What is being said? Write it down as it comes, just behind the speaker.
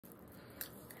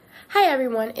Hi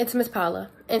everyone, it's Miss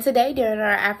Paula, and today during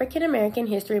our African American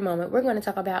History Moment, we're going to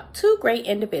talk about two great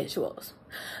individuals.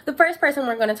 The first person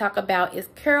we're going to talk about is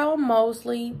Carol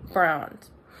Moseley Bronze.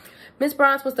 Miss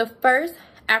Bronze was the first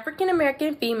African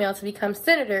American female to become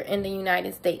senator in the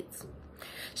United States.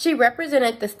 She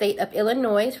represented the state of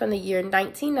Illinois from the year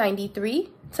 1993 to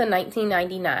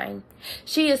 1999.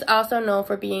 She is also known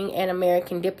for being an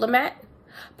American diplomat,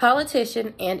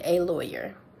 politician, and a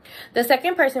lawyer. The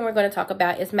second person we're going to talk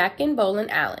about is Mackin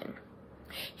Allen.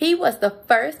 He was the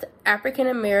first African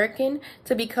American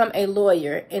to become a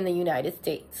lawyer in the United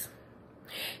States.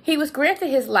 He was granted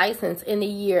his license in the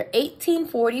year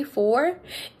 1844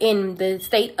 in the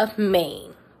state of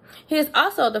Maine. He is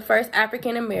also the first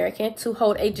African American to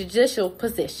hold a judicial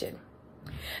position.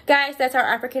 Guys, that's our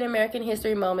African American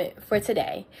History Moment for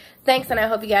today. Thanks, and I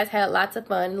hope you guys had lots of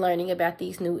fun learning about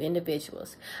these new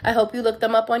individuals. I hope you look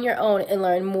them up on your own and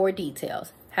learn more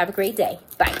details. Have a great day.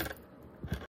 Bye.